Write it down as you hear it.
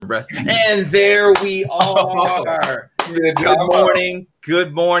breath. And there we are. Good morning.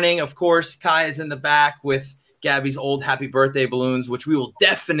 Good morning. Of course, Kai is in the back with Gabby's old happy birthday balloons, which we will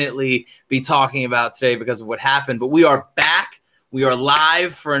definitely be talking about today because of what happened. But we are back. We are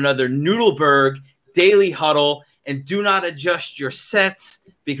live for another Noodleberg Daily Huddle. And do not adjust your sets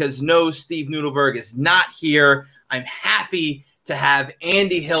because no, Steve Noodleberg is not here. I'm happy to have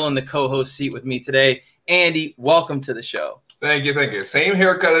Andy Hill in the co-host seat with me today. Andy, welcome to the show. Thank you, thank you. Same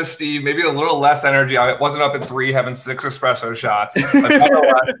haircut as Steve, maybe a little less energy. I wasn't up at 3 having 6 espresso shots.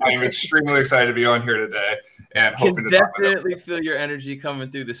 But I'm extremely excited to be on here today. And hoping to definitely feel your energy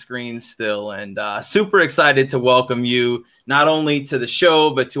coming through the screen still. And super excited to welcome you not only to the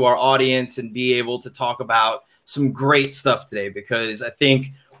show, but to our audience and be able to talk about some great stuff today, because I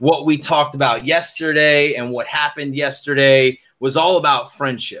think what we talked about yesterday and what happened yesterday was all about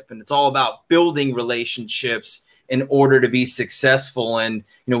friendship, and it's all about building relationships in order to be successful. And, you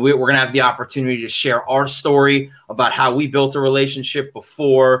know, we're going to have the opportunity to share our story about how we built a relationship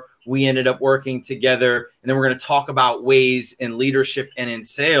before we ended up working together. And then we're going to talk about ways in leadership and in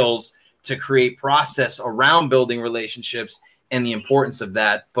sales to create process around building relationships and the importance of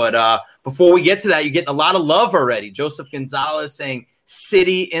that. But before we get to that, you're getting a lot of love already. Joseph Gonzalez saying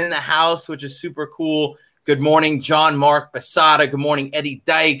City in the house, which is super cool. Good morning, John Mark Basada. Good morning, Eddie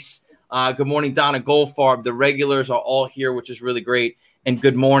Dykes. Good morning, Donna Goldfarb. The regulars are all here, which is really great. And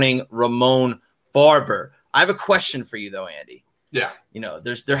good morning, Ramon Barber. I have a question for you, though, Andy. Yeah. You know,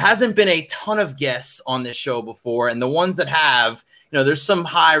 there hasn't been a ton of guests on this show before, and the ones that have, you know, there's some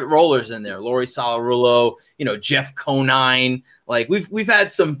high rollers in there. Lori Salarulo, you know, Jeff Conine. Like we've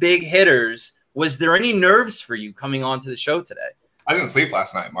had some big hitters. Was there any nerves for you coming onto the show today? I didn't sleep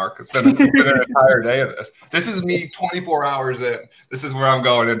last night, Mark. It's been an entire day of this. This is me 24 hours in. This is where I'm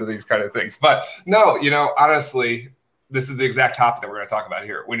going into these kind of things. But no, you know, honestly, this is the exact topic that we're going to talk about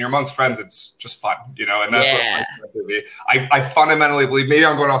here. When you're amongst friends, it's just fun, you know, and that's what it be. I fundamentally believe, maybe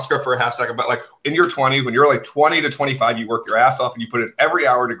I'm going off script for a half second, but like in your 20s, when you're like 20 to 25, you work your ass off and you put in every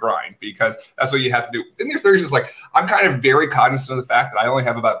hour to grind because that's what you have to do. In your 30s, it's like, I'm kind of very cognizant of the fact that I only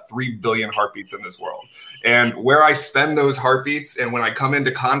have about 3 billion heartbeats in this world. And where I spend those heartbeats and when I come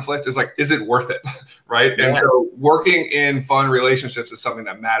into conflict is like, is it worth it? Right. Yeah. And so working in fun relationships is something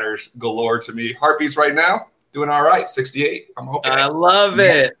that matters galore to me. Heartbeats right now, doing all right, 68. I'm okay. I love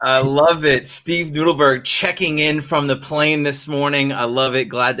it. I love it. Steve Noodleberg checking in from the plane this morning. I love it.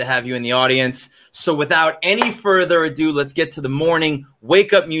 Glad to have you in the audience. So without any further ado, let's get to the morning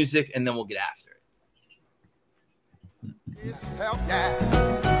wake up music, and then we'll get after it.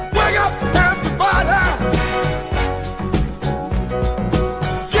 Wake up, everybody.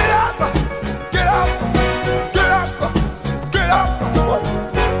 Get up, get up, get up, get up.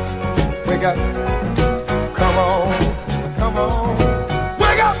 Wake up. Come on,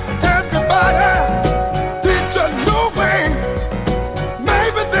 wake up, everybody. Teach a new way.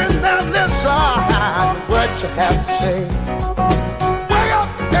 Maybe then they'll listen what you have to say. Wake up,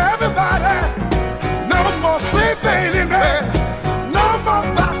 everybody. No more sleeping in there. No more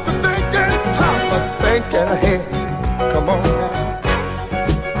about to thinking, time for thinking ahead. Come on now.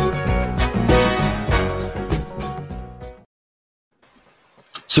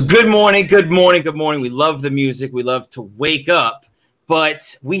 So good morning, good morning, good morning. We love the music. We love to wake up,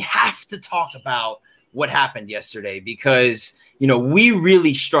 but we have to talk about what happened yesterday because, you know, we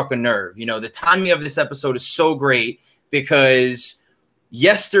really struck a nerve. You know, the timing of this episode is so great because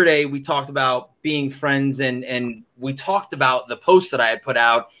yesterday we talked about being friends and we talked about the post that I had put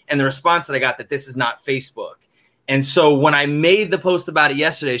out and the response that I got that this is not Facebook. And so when I made the post about it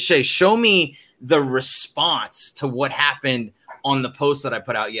yesterday, Shay, show me the response to what happened on the post that I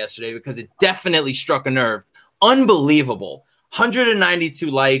put out yesterday because it definitely struck a nerve. Unbelievable.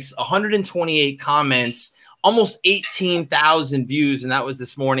 192 likes, 128 comments, almost 18,000 views. And that was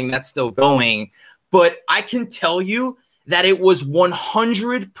this morning. That's still going. But I can tell you that it was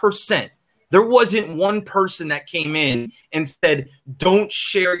 100%. There wasn't one person that came in and said, don't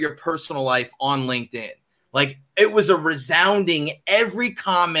share your personal life on LinkedIn. Like it was a resounding, every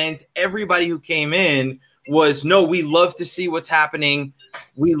comment, everybody who came in was, no, we love to see what's happening.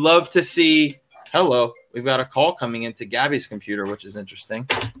 We love to see, hello, we've got a call coming into Gabby's computer, which is interesting.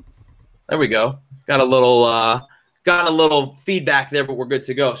 There we go. Got a little feedback there, but we're good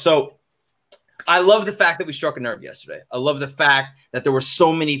to go. So I love the fact that we struck a nerve yesterday. I love the fact that there were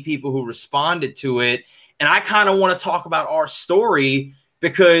so many people who responded to it. And I kind of want to talk about our story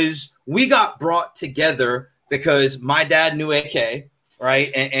because we got brought together because my dad knew AK,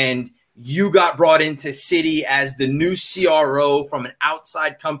 right? And you got brought into City as the new CRO from an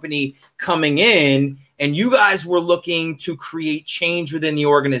outside company coming in. and you guys were looking to create change within the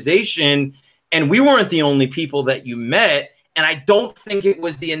organization, and we weren't the only people that you met. And I don't think it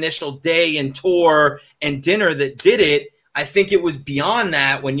was the initial day and tour and dinner that did it. I think it was beyond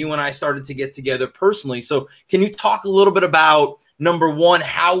that when you and I started to get together personally. So can you talk a little bit about, number one,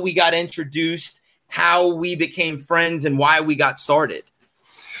 how we got introduced, how we became friends, and why we got started?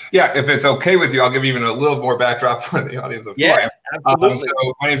 Yeah, if it's okay with you, I'll give you even a little more backdrop for the audience of yeah, absolutely.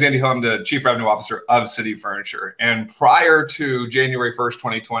 So my name is Andy Hill. I'm the Chief Revenue Officer of City Furniture. And prior to January 1st,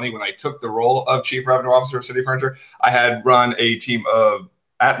 2020, when I took the role of Chief Revenue Officer of City Furniture, I had run a team of,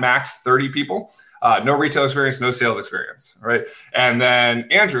 at max, 30 people. No retail experience, no sales experience, right? And then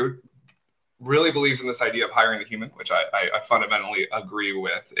Andrew really believes in this idea of hiring the human, which I fundamentally agree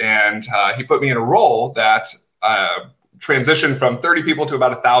with. And he put me in a role that transitioned from 30 people to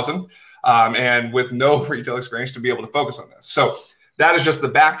about 1,000, and with no retail experience to be able to focus on this. So that is just the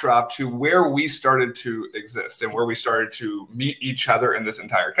backdrop to where we started to exist and where we started to meet each other in this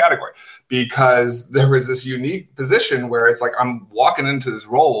entire category, because there was this unique position where it's like I'm walking into this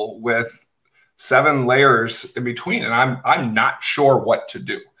role with 7 layers in between, and I'm not sure what to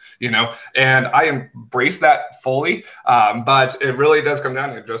do. And I embrace that fully. But it really does come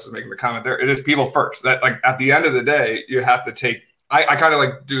down to, just making the comment there, it is people first. That, like, at the end of the day, you have to take, I kind of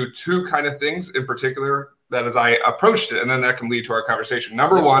like do 2 kind of things in particular that as I approached it, and then that can lead to our conversation.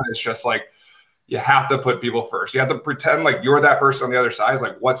 Number one is just like, you have to put people first. You have to pretend like you're that person on the other side. It's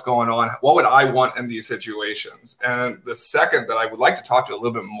like, what's going on? What would I want in these situations? And the second that I would like to talk to you a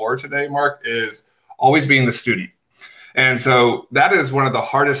little bit more today, Mark, is always being the student. And so that is one of the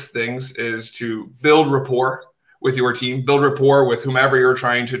hardest things, is to build rapport with your team, build rapport with whomever you're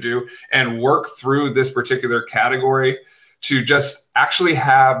trying to do, and work through this particular category to just actually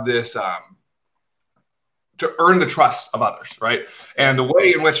have this, to earn the trust of others, right? And the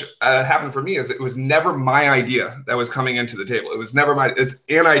way in which it happened for me is it was never my idea that was coming into the table. It was never it's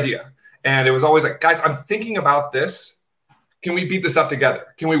an idea. And it was always like, guys, I'm thinking about this. Can we beat this up together?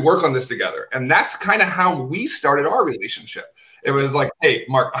 Can we work on this together? And that's kind of how we started our relationship. It was like, hey,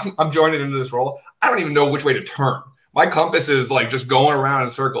 Mark, I'm joining into this role. I don't even know which way to turn. My compass is like just going around in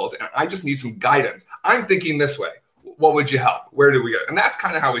circles, and I just need some guidance. I'm thinking this way. What would you help? Where do we go? And that's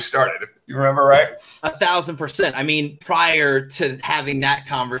kind of how we started, if you remember, right? 1,000%. I mean, prior to having that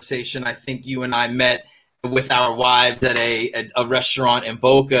conversation, I think you and I met with our wives at a restaurant in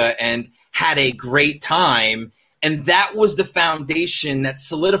Boca and had a great time. And that was the foundation that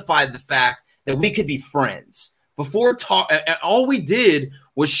solidified the fact that we could be friends. Before all we did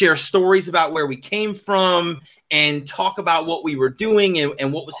was share stories about where we came from and talk about what we were doing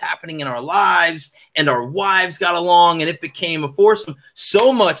and what was happening in our lives. And our wives got along, and it became a foursome,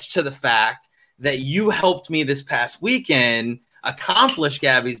 so much to the fact that you helped me this past weekend accomplish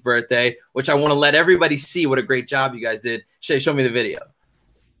Gabby's birthday, which I want to let everybody see what a great job you guys did. Shay, show me the video.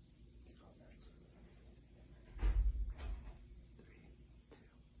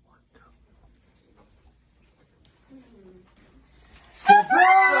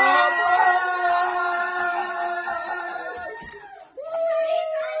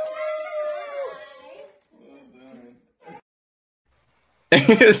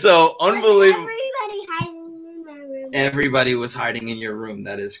 So unbelievable. Everybody was hiding in your room.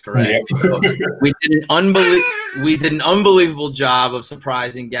 That is correct. So we did an unbelievable job of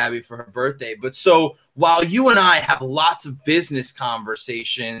surprising Gabby for her birthday. But so while you and I have lots of business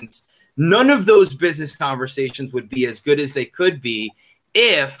conversations, none of those business conversations would be as good as they could be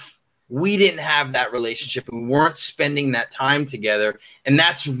if we didn't have that relationship and we weren't spending that time together. And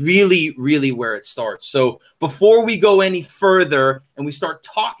that's really, really where it starts. So before we go any further and we start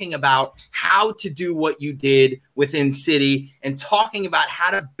talking about how to do what you did within City and talking about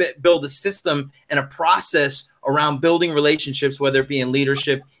how to build a system and a process around building relationships, whether it be in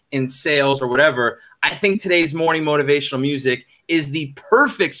leadership, in sales, or whatever, I think today's morning motivational music is the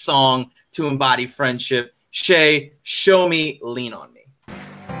perfect song to embody friendship. Shay, show me Lean on Me.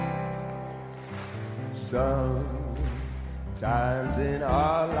 Sometimes in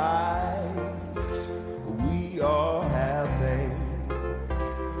our lives, we all have pain,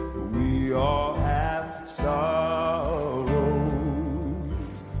 we all have sorrows,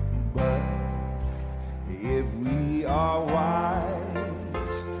 but if we are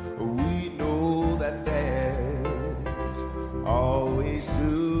wise, we know that there's always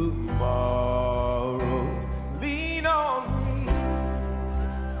tomorrow. Lean on me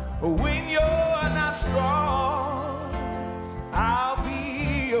when you're not strong. I'll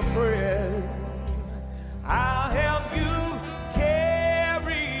be your friend. I'll help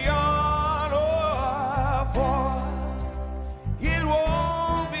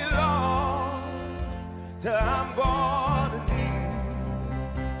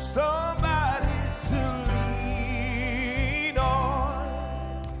somebody to lean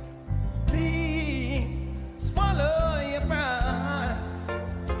on. Please swallow your pride.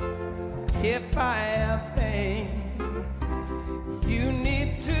 If I have pain, you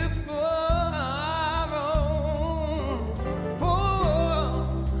need to borrow,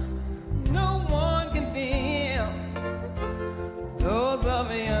 for no one can feel those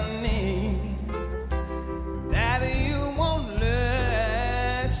of your needs that you won't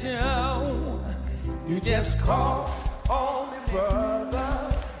let show. You just call on me,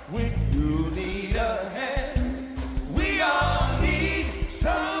 brother, when you need a hand. We all need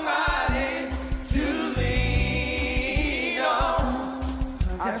somebody to lean on.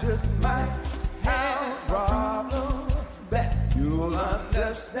 I just might have a problem that you'll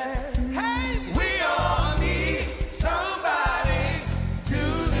understand. Hey, we all need somebody to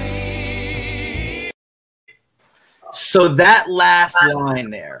lean. So that last line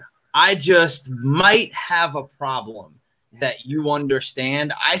there, I just might have a problem that you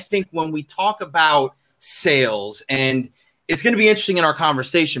understand. I think when we talk about sales, and it's going to be interesting in our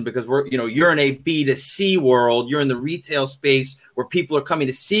conversation because you're in a B2C world, you're in the retail space where people are coming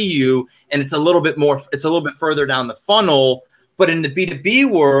to see you, and it's a little bit further down the funnel. But in the B2B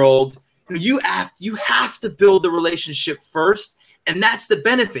world, you have to build the relationship first, and that's the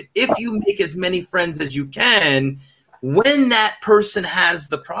benefit. If you make as many friends as you can, when that person has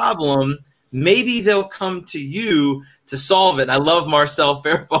the problem, maybe they'll come to you to solve it. I love Marcel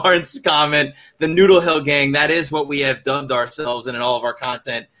Fairbarn's comment, the Noodle Hill Gang. That is what we have dubbed ourselves, and in all of our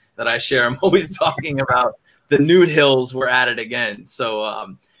content that I share, I'm always talking about the Nude Hills. We're at it again.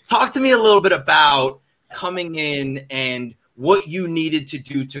 So talk to me a little bit about coming in and what you needed to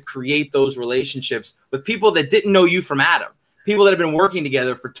do to create those relationships with people that didn't know you from Adam, people that have been working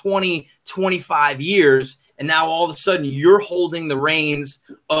together for 20, 25 years. And now all of a sudden you're holding the reins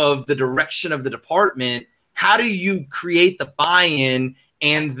of the direction of the department. How do you create the buy-in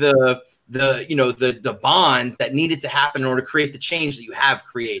and the bonds that needed to happen in order to create the change that you have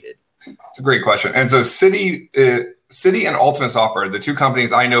created? It's a great question. And so City and Ultimate Software, the two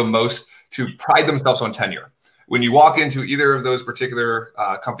companies I know most to pride themselves on tenure. When you walk into either of those particular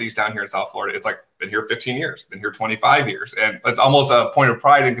companies down here in South Florida, it's like, been here 15 years, been here 25 years. And it's almost a point of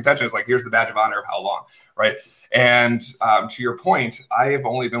pride and contention. It's like, here's the badge of honor of how long, right? And to your point, I have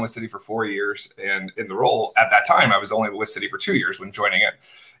only been with City for 4 years. And in the role at that time, I was only with City for 2 years when joining it.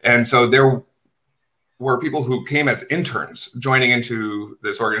 And so there were people who came as interns joining into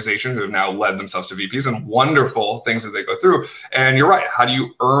this organization who have now led themselves to VPs, and wonderful things as they go through. And you're right. How do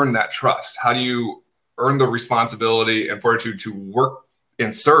you earn that trust? How do you earn the responsibility and fortitude to work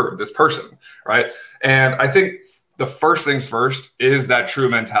and serve this person, right? And I think the first things first is that true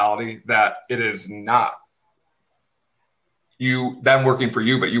mentality that it is not them working for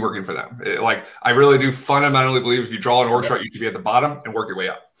you, but you working for them. I really do fundamentally believe if you draw an org chart, you should be at the bottom and work your way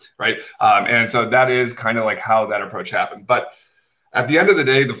up, right? And so that is kind of like how that approach happened. But at the end of the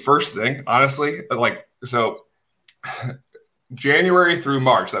day, the first thing, honestly, January through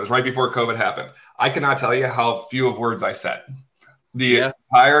March, that was right before COVID happened, I cannot tell you how few of words I said. The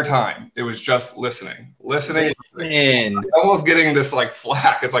entire time, it was just listening. Almost getting this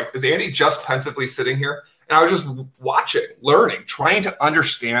flack. It's like, is Andy just pensively sitting here? And I was just watching, learning, trying to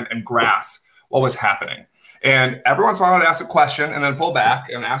understand and grasp what was happening. And every once in a while, I'd ask a question and then pull back,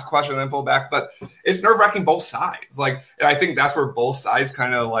 and ask a question and then pull back. But it's nerve-wracking both sides. And I think that's where both sides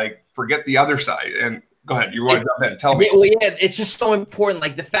kind of forget the other side. And go ahead. You want to jump in? Tell me. Well, yeah, it's just so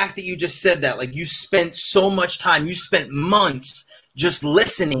important. The fact that you just said that, you spent so much time, you spent months just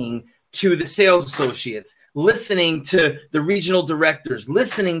listening to the sales associates, listening to the regional directors,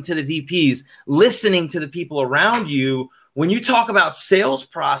 listening to the VPs, listening to the people around you. When you talk about sales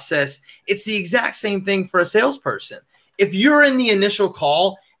process, it's the exact same thing for a salesperson. If you're in the initial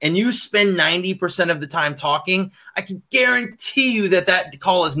call and you spend 90% of the time talking, I can guarantee you that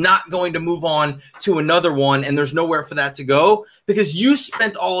call is not going to move on to another one, and there's nowhere for that to go because you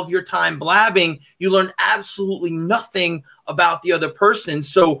spent all of your time blabbing. You learned absolutely nothing about the other person.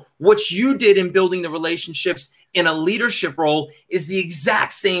 So what you did in building the relationships in a leadership role is the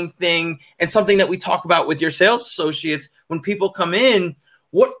exact same thing, and something that we talk about with your sales associates. When people come in,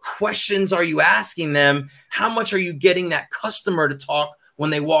 what questions are you asking them? How much are you getting that customer to talk when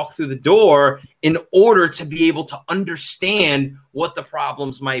they walk through the door in order to be able to understand what the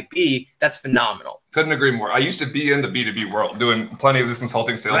problems might be? That's phenomenal. Couldn't agree more. I used to be in the B2B world doing plenty of this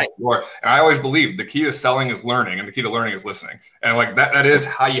consulting sales before, and I always believed the key to selling is learning and the key to learning is listening. And that is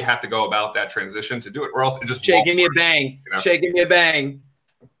how you have to go about that transition to do it, or else it just shaking me a bang, shaking me a bang.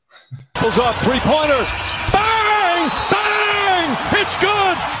 Pulls up 3-pointer, bang, bang, It's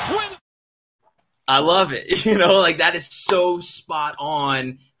good. I love it. You know, like that is so spot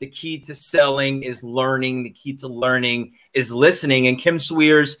on. The key to selling is learning. The key to learning is listening. And Kim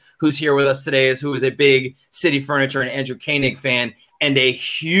Sweers, who's here with us today, who is a big City Furniture and Andrew Koenig fan and a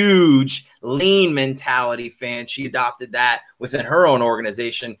huge lean mentality fan. She adopted that within her own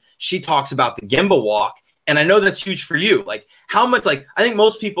organization. She talks about the Gemba walk. And I know that's huge for you. Like how much, like I think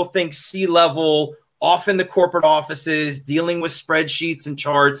most people think C-level, off in the corporate offices, dealing with spreadsheets and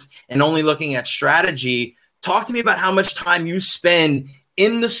charts and only looking at strategy. Talk to me about how much time you spend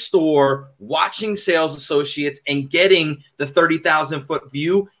in the store watching sales associates and getting the 30,000 foot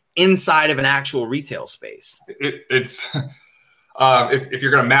view inside of an actual retail space. It's if you're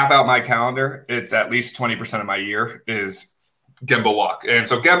going to map out my calendar, it's at least 20% of my year is Gemba walk. And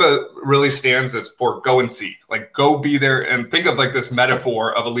so Gemba really stands as for go and see, like go be there and think of like this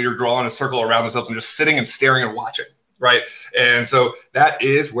metaphor of a leader drawing a circle around themselves and just sitting and staring and watching. Right. And so that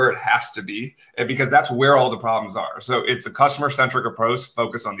is where it has to be, and because that's where all the problems are. So it's a customer centric approach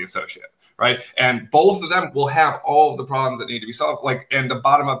focused on the associate. Right. And both of them will have all of the problems that need to be solved. Like, and the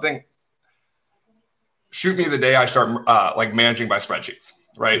bottom up thing, shoot me the day I start like managing by spreadsheets.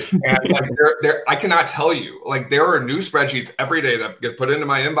 Right. And like I cannot tell you, like there are new spreadsheets every day that get put into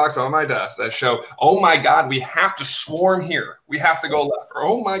my inbox on my desk that show, oh my God, we have to swarm here. We have to go left. Or,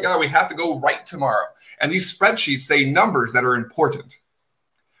 oh my God, we have to go right tomorrow. And these spreadsheets say numbers that are important,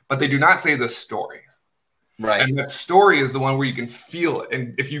 but they do not say the story. Right. And that story is the one where you can feel it.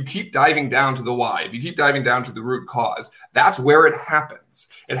 And if you keep diving down to the why, if you keep diving down to the root cause, that's where it happens.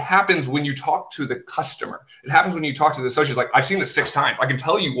 It happens when you talk to the customer. It happens when you talk to the associates. Like, I've seen this 6 times. I can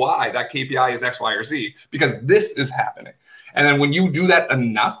tell you why that KPI is X, Y, or Z, because this is happening. And then when you do that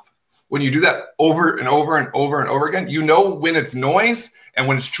enough, when you do that over and over and over and over again, you know when it's noise and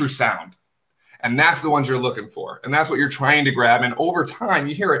when it's true sound. And that's the ones you're looking for. And that's what you're trying to grab. And over time,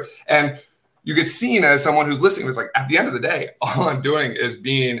 you hear it. And you get seen as someone who's listening. It's like, at the end of the day, all I'm doing is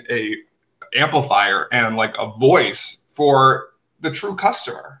being a amplifier and like a voice for the true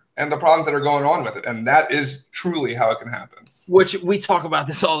customer and the problems that are going on with it. And that is truly how it can happen. Which we talk about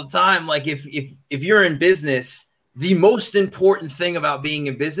this all the time. Like if you're in business, the most important thing about being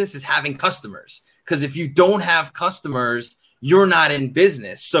in business is having customers. Because if you don't have customers, you're not in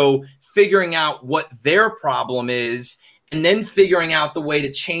business. So figuring out what their problem is and then figuring out the way to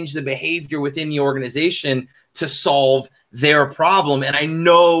change the behavior within the organization to solve their problem. And I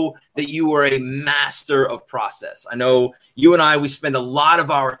know that you are a master of process. I know you and I, we spend a lot of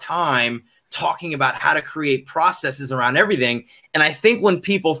our time talking about how to create processes around everything. And I think when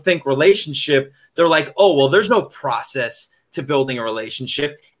people think relationship, they're like, oh, well, there's no process to building a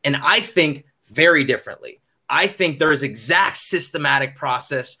relationship. And I think very differently. I think there is exact systematic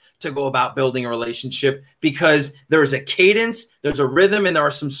process to go about building a relationship, because there's a cadence, there's a rhythm, and there are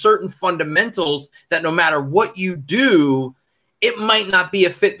some certain fundamentals that no matter what you do, it might not be a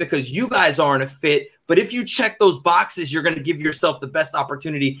fit because you guys aren't a fit. But if you check those boxes, you're going to give yourself the best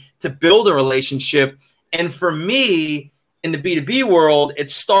opportunity to build a relationship. And for me, in the B2B world,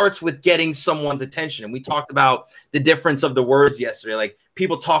 it starts with getting someone's attention. And we talked about the difference of the words yesterday. Like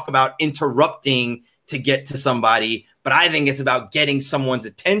people talk about interrupting to get to somebody, but I think it's about getting someone's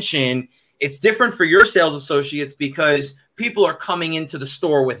attention. It's different for your sales associates because people are coming into the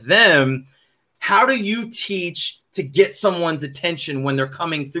store with them. How do you teach to get someone's attention when they're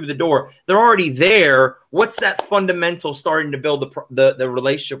coming through the door? They're already there. What's that fundamental starting to build the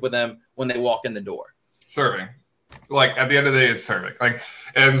relationship with them when they walk in the door? Serving. Like at the end of the day, it's serving. Like,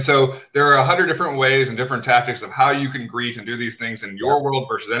 and so there are 100 different ways and different tactics of how you can greet and do these things in your world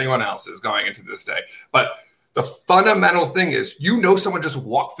versus anyone else's going into this day. But the fundamental thing is, you know, someone just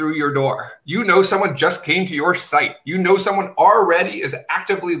walked through your door. You know, someone just came to your site. You know, someone already is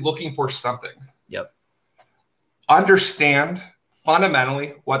actively looking for something. Yep. Understand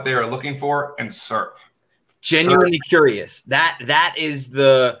fundamentally what they are looking for and serve. Genuinely curious. That is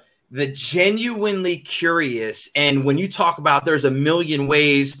the genuinely curious. And when you talk about there's a million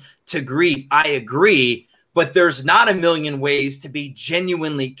ways to greet, I agree, but there's not a million ways to be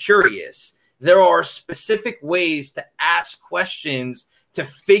genuinely curious. There are specific ways to ask questions to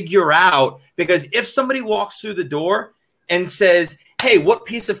figure out, because if somebody walks through the door and says, hey, what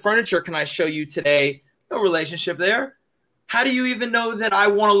piece of furniture can I show you today? No relationship there. How do you even know that I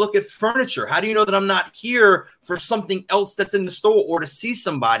want to look at furniture? How do you know that I'm not here for something else that's in the store or to see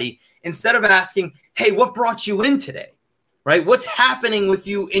somebody? Instead of asking, hey, what brought you in today? Right? What's happening with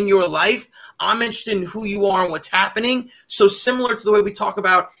you in your life? I'm interested in who you are and what's happening. So similar to the way we talk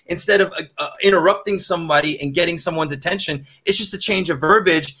about, instead of interrupting somebody and getting someone's attention, it's just a change of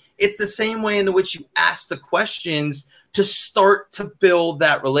verbiage. It's the same way in which you ask the questions. to start to build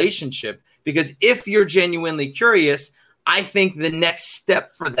that relationship. Because if you're genuinely curious, I think the next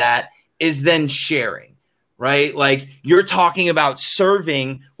step for that is then sharing, right? Like you're talking about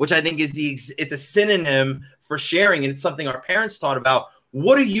serving, which I think is it's a synonym for sharing. And it's something our parents taught about.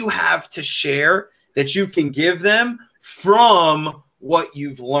 What do you have to share that you can give them from what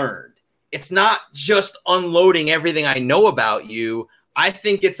you've learned? It's not just unloading everything I know about you. I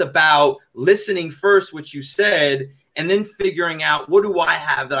think it's about listening first, what you said, and then figuring out what do I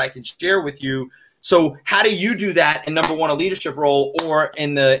have that I can share with you. So how do you do that in, number one, a leadership role, or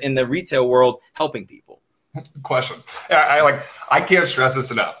in the retail world, helping people? Questions. I can't stress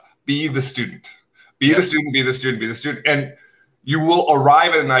this enough. Be the student. Be the student, be the student, be the student. And you will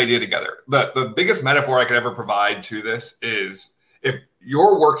arrive at an idea together. The biggest metaphor I could ever provide to this is if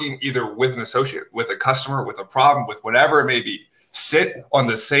you're working either with an associate, with a customer, with a problem, with whatever it may be, sit on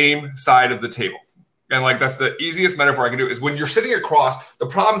the same side of the table. And like, that's the easiest metaphor I can do, is when you're sitting across, the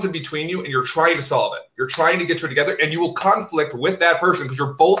problems in between you and you're trying to solve it. You're trying to get to it together, and you will conflict with that person because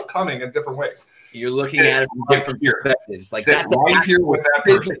you're both coming in different ways. You're looking at it from different perspectives. Like that's right here with that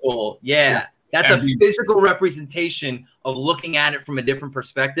physical. Yeah. That's a physical representation of looking at it from a different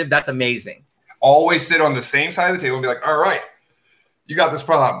perspective. That's amazing. Always sit on the same side of the table and be like, all right, you got this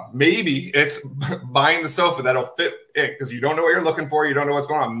problem. Maybe it's buying the sofa that'll fit it because you don't know what you're looking for. You don't know what's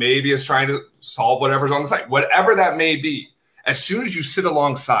going on. Maybe it's trying to solve whatever's on the site. Whatever that may be, as soon as you sit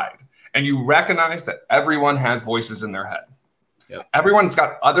alongside and you recognize that everyone has voices in their head. Yep. Everyone's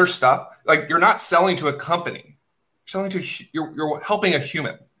got other stuff. Like, you're not selling to a company. You're helping a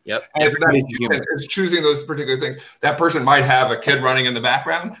human. Yep. And that is choosing those particular things. That person might have a kid running in the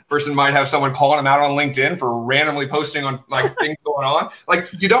background. Person might have someone calling them out on LinkedIn for randomly posting on like things going on. Like,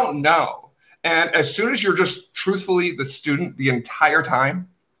 you don't know. And as soon as you're just truthfully the student the entire time,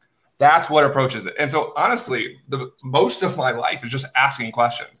 that's what approaches it. And so honestly, most of my life is just asking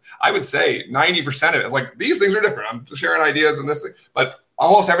questions. I would say 90% of it is like, these things are different. I'm sharing ideas and this thing, but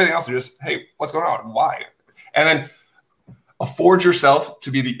almost everything else is just, hey, what's going on? Why? And then afford yourself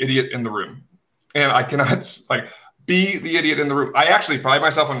to be the idiot in the room. And I cannot be the idiot in the room. I actually pride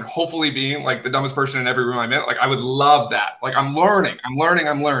myself on hopefully being like the dumbest person in every room I'm in. Like, I would love that. Like, I'm learning,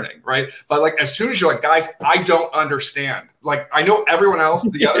 right? But like, as soon as you're like, guys, I don't understand. Like, I know everyone else,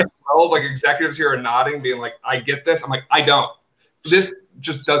 the other 12 like executives here are nodding, being like, I get this. I'm like, I don't. This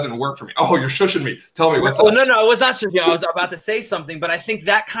just doesn't work for me. Oh, you're shushing me. Tell me what's up. No, I was not shushing you. I was about to say something, but I think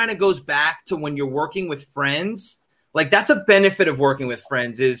that kind of goes back to when you're working with friends. Like, that's a benefit of working with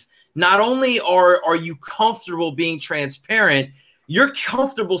friends, is not only are you comfortable being transparent, you're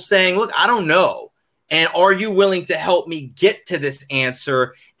comfortable saying, look, I don't know. And are you willing to help me get to this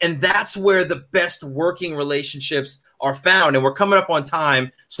answer? And that's where the best working relationships are found. And we're coming up on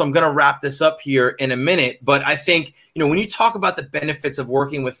time, so I'm going to wrap this up here in a minute. But I think, when you talk about the benefits of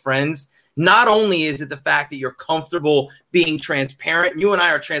working with friends, not only is it the fact that you're comfortable being transparent, you and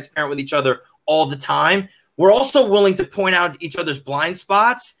I are transparent with each other all the time, we're also willing to point out each other's blind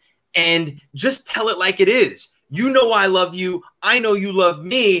spots and just tell it like it is. You know I love you. I know you love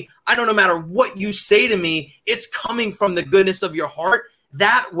me. I know no matter what you say to me, it's coming from the goodness of your heart.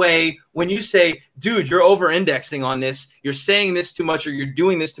 That way, when you say, dude, you're over-indexing on this, you're saying this too much, or you're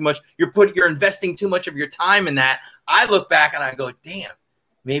doing this too much, you're investing too much of your time in that, I look back and I go, damn,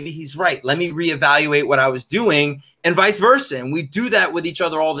 maybe he's right. Let me reevaluate what I was doing, and vice versa. And we do that with each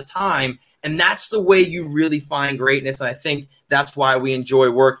other all the time. And that's the way you really find greatness. And I think that's why we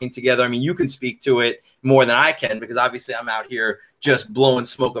enjoy working together. I mean, you can speak to it more than I can, because obviously I'm out here just blowing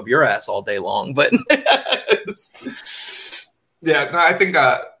smoke up your ass all day long. But yeah, no, I think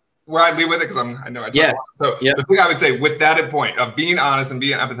where I leave with it, because I know I talk a lot. So the thing I would say with that point of being honest and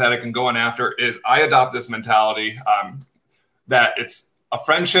being empathetic and going after is, I adopt this mentality that it's a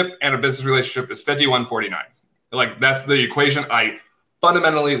friendship and a business relationship is 51-49. Like, that's the equation I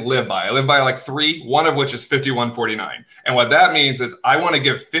fundamentally live by. I live by like 3, one of which is 51-49. And what that means is I want to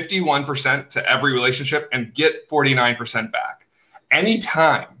give 51% to every relationship and get 49% back.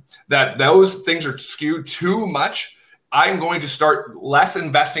 Anytime that those things are skewed too much, I'm going to start less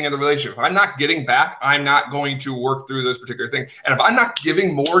investing in the relationship. If I'm not getting back, I'm not going to work through those particular things. And if I'm not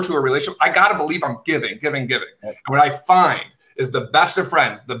giving more to a relationship, I got to believe I'm giving. And what I find is the best of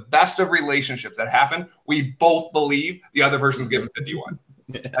friends, the best of relationships that happen, we both believe the other person's given 51.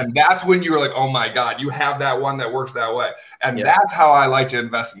 And that's when you're like, oh my God, you have that one that works that way. And that's how I like to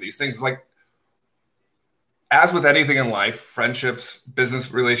invest in these things. It's like, as with anything in life, friendships,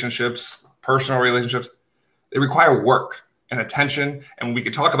 business relationships, personal relationships, they require work. and attention. And we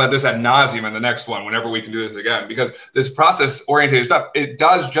could talk about this ad nauseum in the next one, whenever we can do this again, because this process oriented stuff, it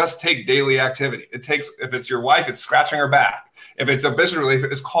does just take daily activity. It takes, if it's your wife, it's scratching her back. If it's a business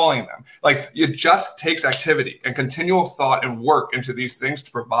relationship, it's calling them. Like, it just takes activity and continual thought and work into these things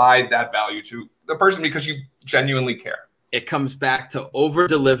to provide that value to the person, because you genuinely care. It comes back to over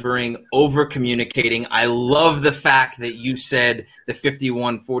delivering, over communicating. I love the fact that you said the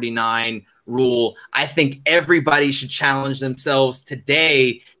 51-49 rule. I think everybody should challenge themselves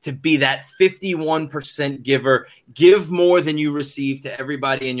today to be that 51% giver. Give more than you receive to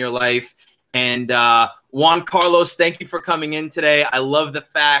everybody in your life. And Juan Carlos, thank you for coming in today. I love the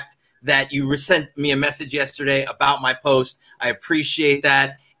fact that you sent me a message yesterday about my post. I appreciate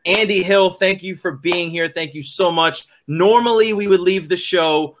that. Andy Hill, thank you for being here. Thank you so much. Normally, we would leave the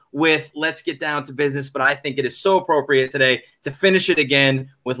show with let's get down to business, but I think it is so appropriate today to finish it again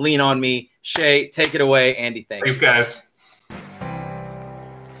with Lean On Me. Shay, take it away. Andy, thanks. Thanks, guys.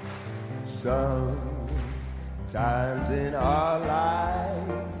 Sometimes in our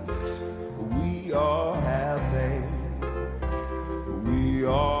lives, we all have pain. We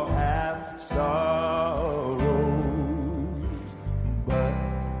all have sorrows. But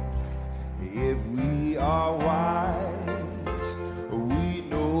if we are wise, we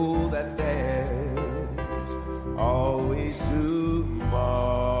know that there's always tomorrow.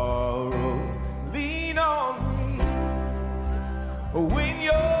 Lean on me when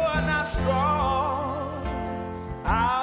you're